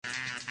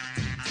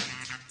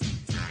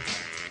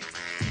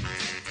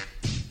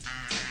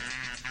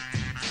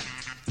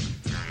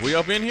We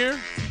up in here?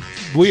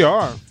 We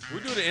are.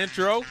 We do the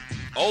intro.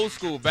 Old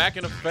school, back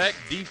in effect.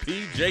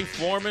 DP, Jay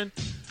Foreman.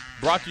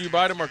 Brought to you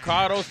by the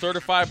Mercado,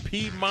 certified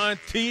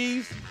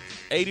Piedmontese.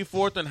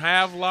 84th and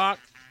Havelock.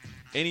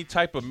 Any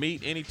type of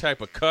meat, any type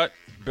of cut.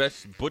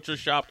 Best butcher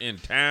shop in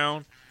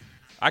town.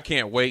 I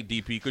can't wait,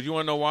 DP, because you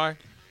want to know why?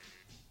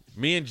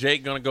 Me and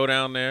Jake going to go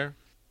down there.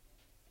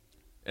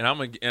 And I'm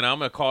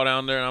gonna call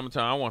down there and I'm gonna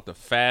tell you, I want the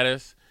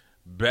fattest,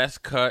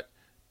 best cut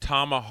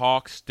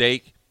tomahawk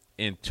steak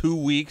in 2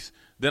 weeks.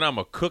 Then I'm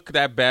gonna cook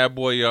that bad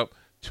boy up.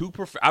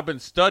 I've been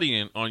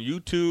studying on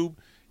YouTube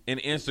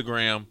and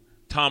Instagram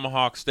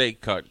tomahawk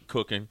steak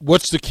cooking.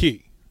 What's the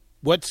key?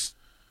 Focus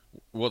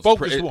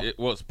one.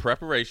 It's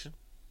preparation.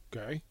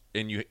 Okay.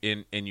 And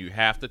you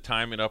have to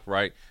time it up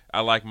right. I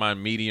like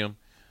mine medium.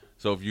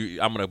 So I'm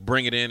gonna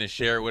bring it in and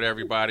share it with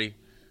everybody.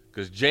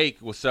 Because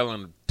Jake was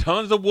selling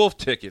tons of Wolf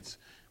tickets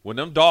when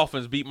them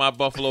Dolphins beat my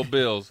Buffalo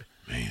Bills.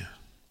 Man.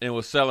 And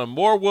was selling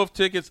more Wolf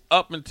tickets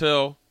up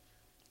until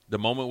the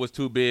moment was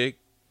too big.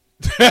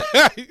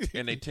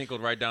 And they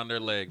tinkled right down their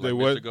leg. They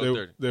wasn't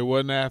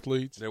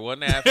athletes. They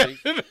wasn't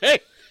athletes.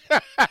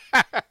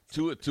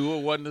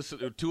 Tua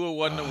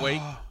wasn't the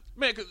weight.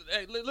 Man,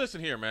 hey,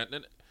 listen here, man.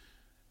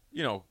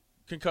 You know,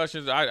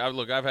 concussions,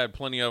 I've had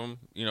plenty of them,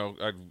 you know,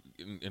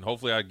 and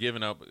hopefully I've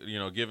given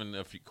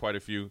quite a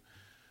few.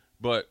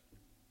 But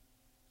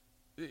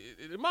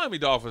the Miami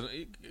Dolphins,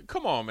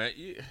 come on, man.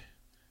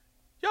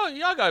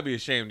 Y'all got to be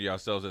ashamed of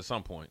yourselves at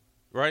some point,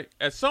 right?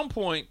 At some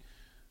point,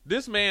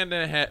 this man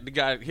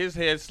got his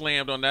head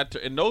slammed on that,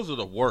 and those are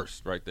the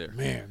worst right there.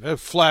 Man, they're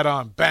flat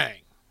on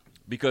bang.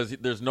 Because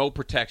there's no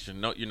protection.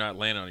 No, you're not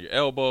landing on your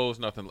elbows,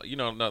 nothing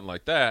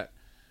like that.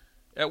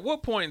 At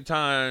what point in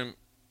time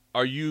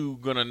are you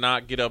going to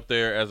not get up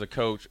there as a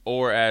coach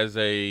or as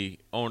a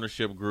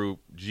ownership group,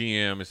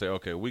 GM, and say,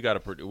 okay, we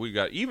got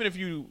even if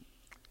you're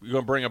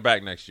going to bring him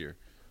back next year,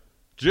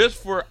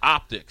 just for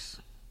optics,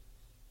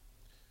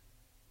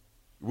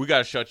 we got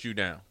to shut you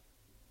down.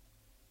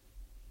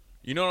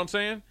 You know what I'm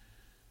saying?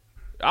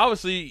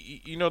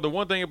 Obviously, you know, the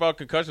one thing about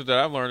concussions that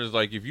I've learned is,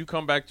 like, if you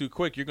come back too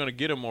quick, you're going to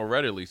get them more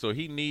readily. So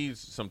he needs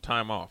some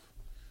time off.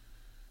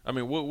 I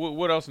mean,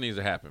 what else needs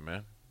to happen,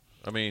 man?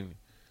 I mean,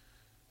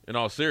 in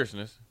all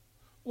seriousness.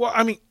 Well,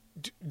 I mean,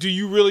 do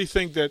you really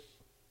think that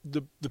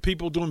the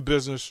people doing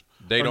business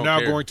are now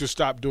going to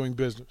stop doing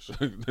business?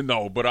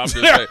 No, but I'm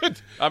just saying.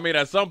 I mean,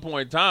 at some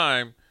point in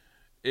time,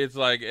 it's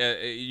like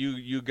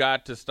you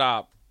got to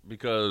stop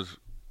because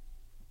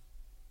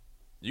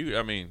you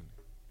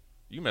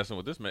messing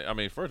with this man. I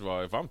mean, first of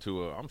all, if I'm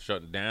Tua, I'm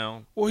shutting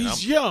down. Well,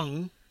 he's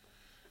young,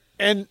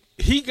 and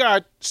he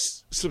got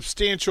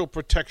substantial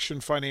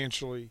protection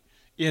financially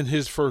in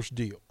his first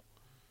deal.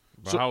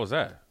 But how was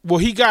that? Well,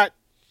 he got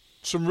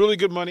some really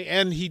good money,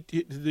 and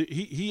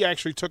he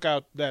actually took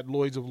out that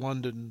Lloyd's of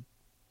London.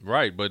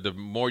 Right, but the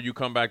more you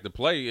come back to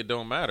play, it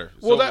don't matter.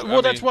 Well,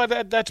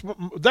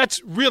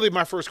 that's really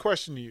my first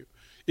question to you.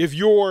 If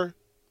you're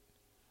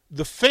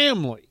the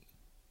family,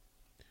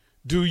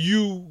 do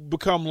you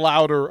become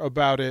louder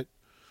about it,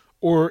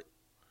 or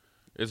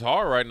it's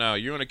hard right now?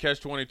 You're in a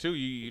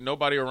catch-22.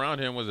 Nobody around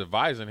him was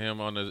advising him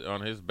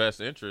on his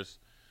best interest.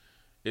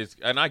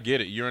 And I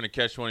get it. You're in a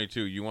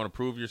catch-22. You want to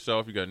prove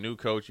yourself. You got a new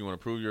coach. You want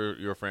to prove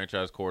you're a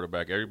franchise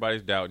quarterback.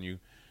 Everybody's doubting you.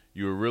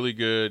 You were really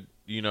good.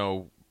 You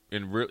know,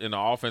 in the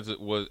offense, it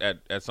was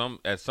at some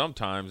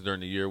times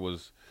during the year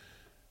was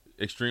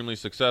extremely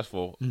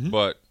successful. Mm-hmm.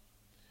 But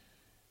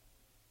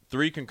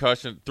three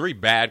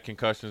bad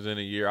concussions in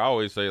a year. I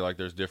always say, like,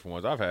 there's different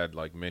ones. I've had,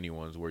 like, many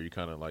ones where you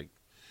kind of, like,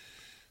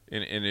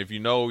 and if you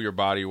know your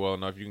body well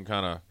enough, you can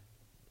kind of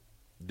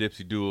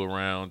dipsy-doodle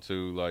around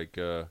to, like,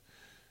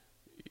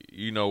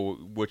 you know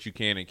what you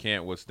can and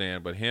can't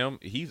withstand. But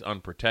he's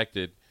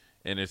unprotected,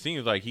 and it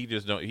seems like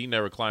he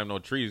never climbed no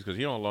trees because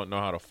he don't know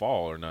how to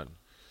fall or nothing.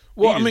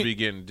 Well, he be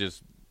getting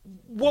just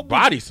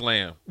body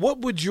slam. What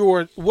would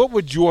your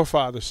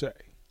father say?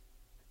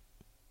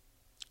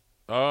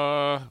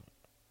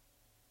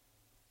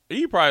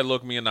 He probably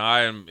looked me in the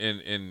eye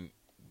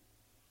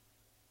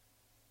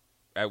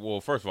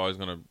well, first of all, he's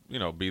gonna, you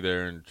know, be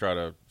there and try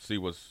to see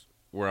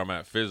where I'm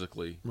at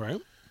physically.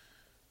 Right.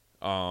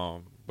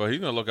 But he's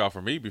gonna look out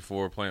for me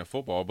before playing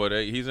football. But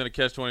he's in a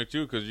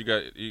catch-22 because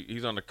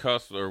he's on the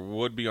cusp, or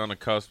would be on the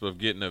cusp of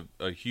getting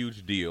a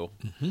huge deal.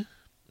 Mm-hmm.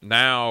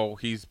 Now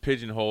he's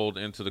pigeonholed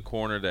into the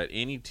corner that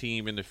any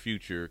team in the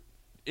future,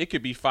 it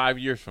could be 5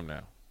 years from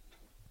now,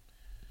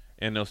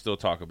 and they'll still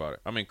talk about it.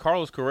 I mean,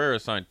 Carlos Carrera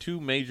signed 2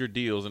 major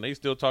deals, and they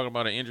still talking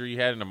about an injury he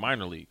had in the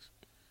minor leagues.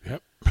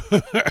 Yep.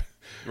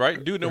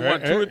 Right? Dude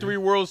won 2 or 3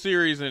 World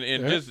Series and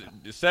just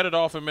set it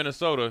off in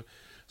Minnesota.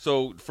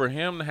 So for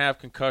him to have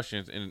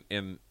concussions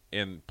and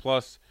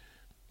plus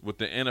with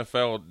the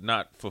NFL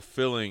not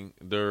fulfilling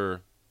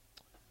their,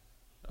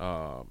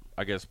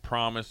 I guess,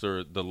 promise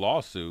or the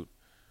lawsuit,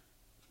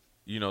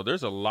 you know,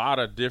 there's a lot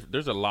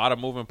of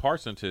moving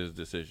parts into his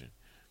decision.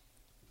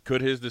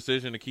 Could his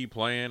decision to keep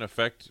playing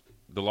affect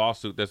the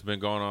lawsuit that's been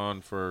going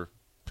on for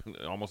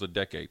almost a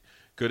decade?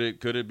 Could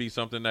it be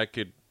something that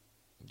could,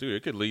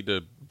 it could lead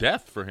to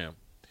death for him?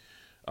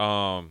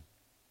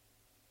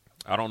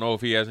 I don't know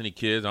if he has any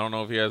kids. I don't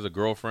know if he has a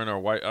girlfriend or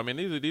wife. I mean,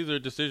 these are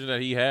decisions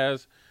that he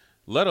has,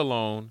 let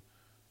alone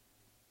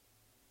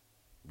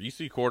you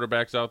see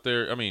quarterbacks out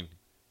there. I mean,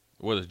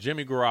 whether it's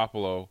Jimmy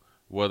Garoppolo,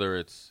 whether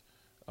it's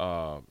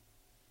the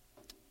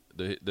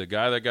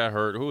guy that got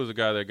hurt. Who was the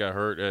guy that got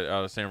hurt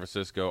out of San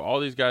Francisco? All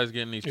these guys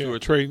getting these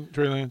Trey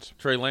Lance.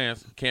 Trey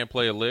Lance can't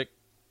play a lick.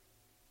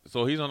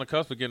 So he's on the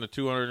cusp of getting a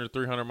 200 or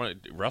 300 money.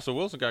 Russell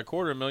Wilson got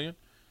 $250,000.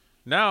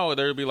 Now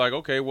they'll be like,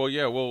 okay, well,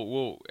 yeah,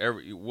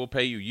 we'll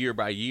pay you year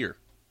by year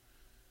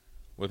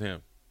with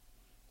him.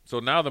 So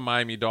now the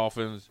Miami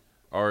Dolphins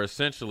are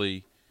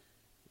essentially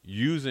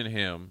using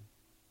him,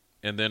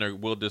 and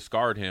then we'll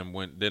discard him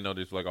when then they'll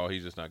just be like, oh,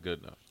 he's just not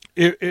good enough.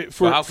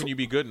 How can you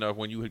be good enough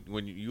when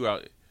you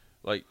out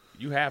like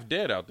you half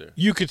dead out there?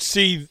 You could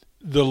see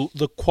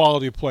the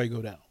quality of play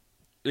go down.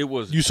 It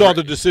was you saw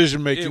the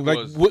decision making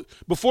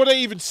before they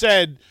even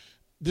said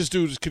this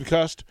dude is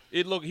concussed.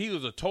 He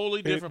was a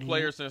totally different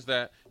player since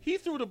that. He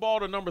threw the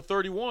ball to number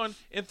 31,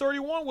 and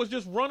 31 was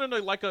just running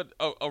like a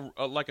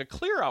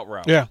clear out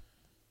route.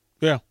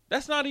 Yeah.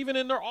 That's not even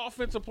in their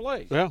offensive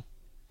play.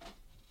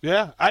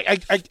 Yeah.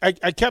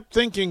 I kept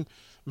thinking,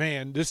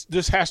 man,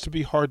 this has to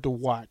be hard to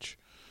watch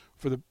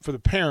for the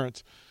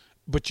parents.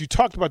 But you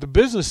talked about the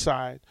business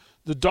side.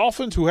 The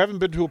Dolphins, who haven't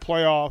been to a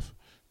playoff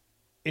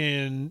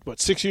in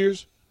 6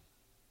 years,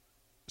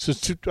 since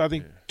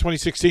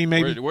 2016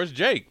 maybe. Where's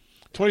Jake?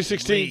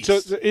 2016, so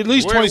at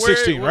least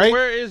 2016, right?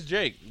 Where is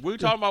Jake? We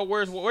talking about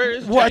where is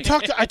Jake? Well, I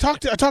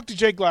talked to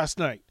Jake last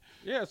night.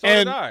 Yeah, so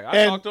did I.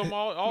 I talked to him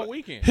all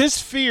weekend. His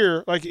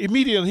fear, like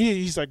immediately,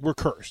 he's like, "We're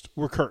cursed.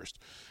 We're cursed.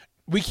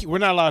 We're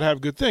not allowed to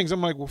have good things."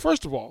 I'm like, well,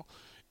 first of all,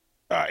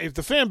 if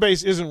the fan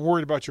base isn't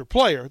worried about your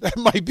player, that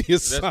might be a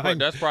sign.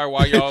 That's probably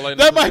why y'all ain't.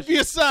 That might be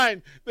a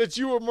sign that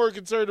you were more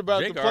concerned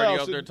about Jake the playoffs.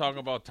 already up there talking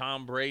about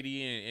Tom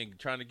Brady and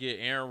trying to get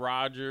Aaron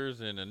Rodgers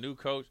and a new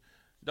coach.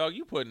 Dog,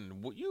 you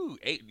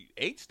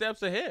eight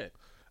steps ahead.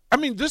 I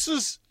mean,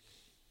 if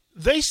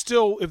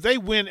they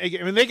win a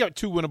game, I mean, they got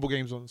 2 winnable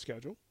games on the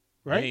schedule,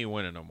 right? They ain't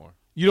winning no more.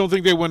 You don't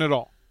think they win at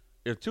all?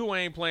 If Tua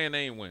ain't playing,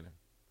 they ain't winning.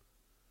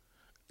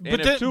 And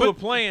if Tua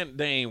playing,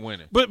 they ain't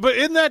winning. But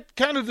isn't that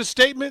kind of the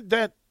statement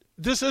that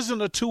this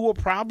isn't a Tua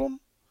problem?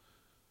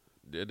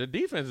 The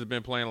defense has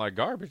been playing like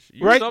garbage.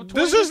 Right.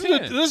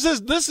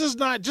 This is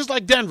not just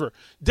like Denver.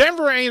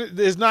 Denver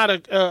is not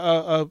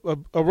a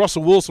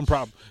Russell Wilson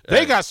problem.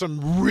 They got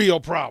some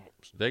real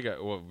problems. They got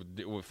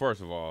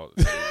first of all,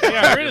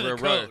 rid of the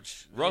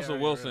coach. Russell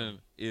Wilson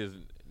is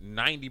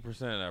 90% of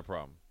that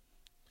problem.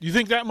 You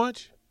think that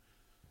much?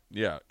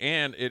 Yeah,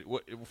 and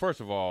first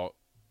of all,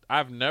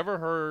 I've never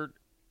heard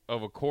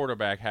of a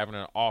quarterback having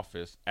an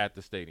office at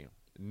the stadium.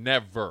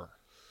 Never.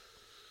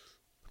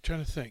 I'm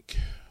trying to think.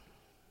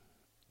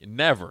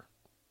 Never.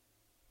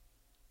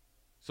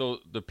 So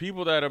the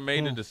people that have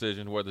made the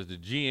decision, whether it's the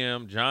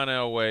GM, John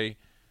Elway,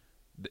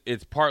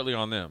 it's partly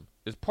on them.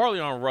 It's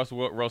partly on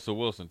Russell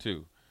Wilson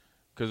too,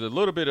 because a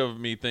little bit of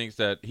me thinks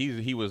that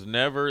he was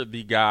never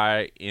the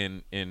guy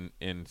in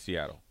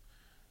Seattle.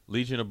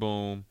 Legion of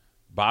Boom,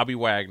 Bobby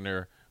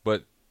Wagner,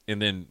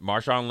 and then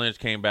Marshawn Lynch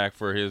came back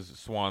for his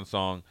swan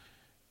song,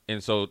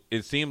 and so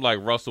it seemed like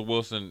Russell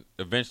Wilson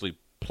eventually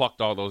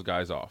plucked all those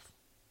guys off.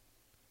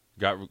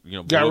 Got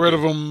rid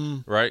of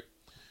them, right?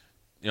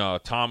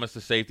 Thomas,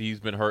 the safety, he's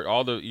been hurt.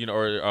 All the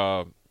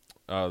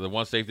the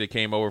one safety that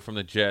came over from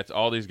the Jets.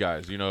 All these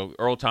guys,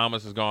 Earl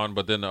Thomas is gone,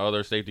 but then the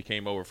other safety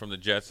came over from the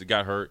Jets that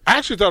got hurt. I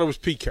actually thought it was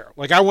Pete Carroll.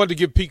 Like I wanted to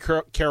give Pete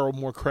Carroll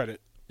more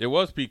credit. It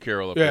was Pete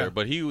Carroll up there,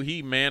 but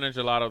he managed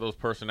a lot of those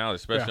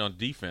personalities, especially on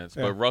defense.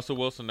 Yeah. But Russell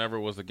Wilson never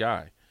was the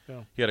guy.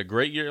 Yeah. He had a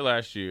great year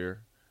last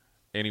year,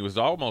 and he was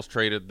almost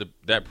traded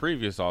that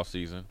previous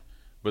offseason.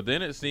 But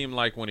then it seemed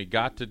like when he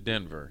got to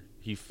Denver,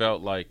 he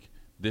felt like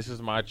this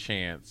is my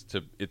chance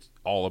it's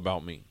all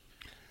about me.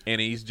 And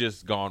he's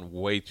just gone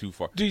way too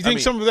far. Do you think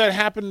some of that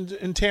happened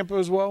in Tampa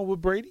as well with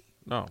Brady?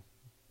 No.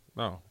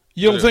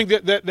 You don't think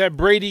that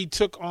Brady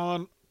took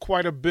on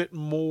quite a bit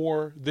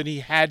more than he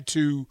had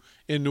to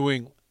in New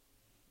England?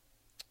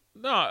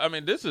 No, I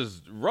mean,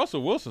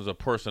 Russell Wilson's a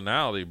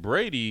personality.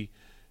 Brady,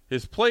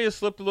 his play has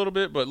slipped a little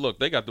bit, but look,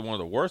 they got one of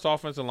the worst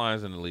offensive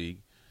lines in the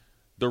league.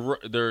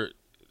 Leonard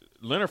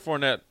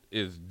Fournette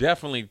is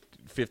definitely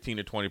 15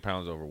 to 20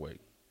 pounds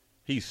overweight.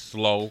 He's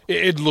slow.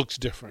 It looks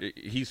different.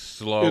 He's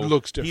slow. It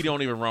looks different. He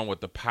don't even run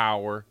with the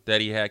power that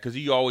he had because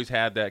he always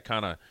had that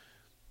kind of,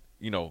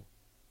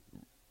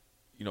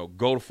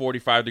 go to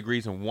 45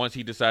 degrees, and once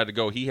he decided to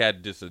go, he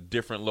had just a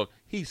different look.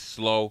 He's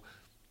slow.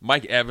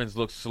 Mike Evans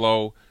looks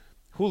slow.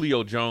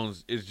 Julio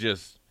Jones is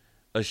just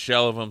a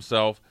shell of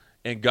himself,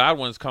 and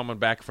Godwin's coming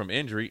back from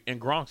injury, and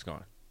Gronk's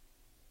gone.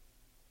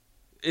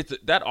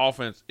 That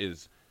offense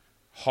is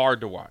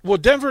hard to watch. Well,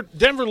 Denver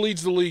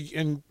leads the league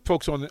in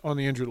folks on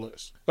the injured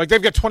list. Like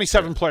they've got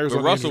 27 players.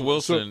 But Russell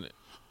Wilson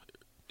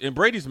and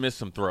Brady's missed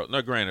some throws.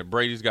 No, granted,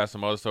 Brady's got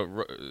some other stuff.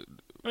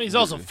 I mean, he's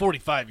also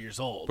 45 years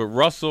old. But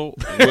Russell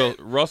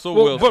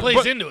Wilson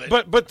plays into it.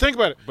 But think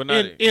about it. But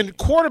not, in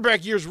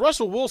quarterback years,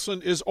 Russell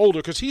Wilson is older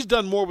because he's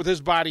done more with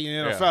his body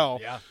in the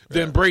NFL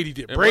than Brady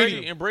did.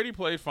 And Brady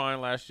played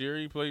fine last year.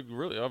 He played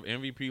really up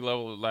MVP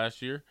level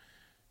last year.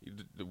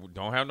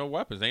 Don't have no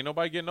weapons. Ain't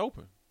nobody getting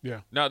open.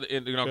 Yeah. Now,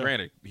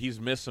 granted, he's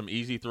missed some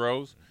easy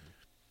throws.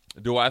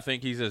 Do I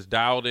think he's as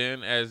dialed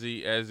in as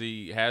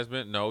he has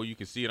been? No, you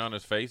can see it on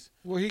his face.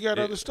 Well, he got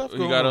other stuff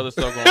going on. He got other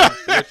stuff going on.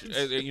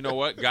 Which, you know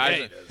what,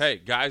 guys?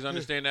 Guys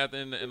understand that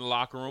in the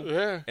locker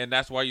room, and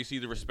that's why you see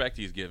the respect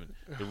he's given.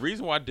 The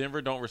reason why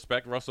Denver don't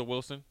respect Russell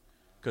Wilson,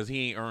 because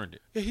he ain't earned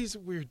it. Yeah, he's a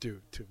weird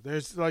dude too.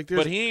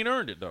 But he ain't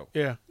earned it though.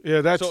 Yeah.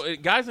 That's so.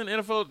 Guys in the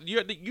NFL,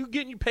 you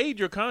getting paid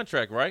your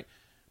contract, right?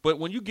 But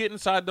when you get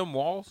inside them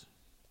walls,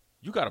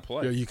 you got to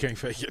play. Yeah, you can't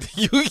fake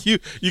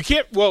it. You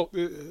can't. Well.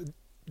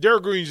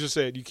 Derek Green just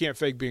said you can't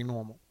fake being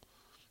normal,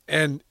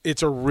 and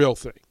it's a real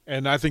thing.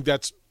 And I think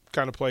that's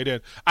kind of played in.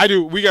 I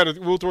do.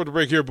 We'll throw the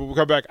break here, but we'll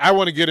come back. I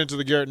want to get into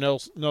the Garrett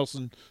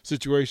Nelson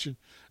situation.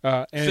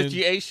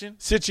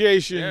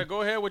 Situation. Yeah,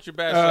 go ahead with your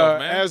bad stuff,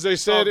 man.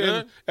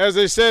 As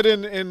they said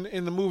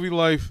in the movie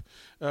Life,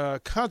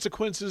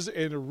 consequences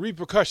and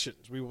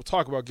repercussions. We will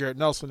talk about Garrett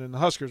Nelson and the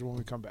Huskers when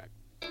we come back.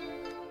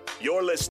 You're listening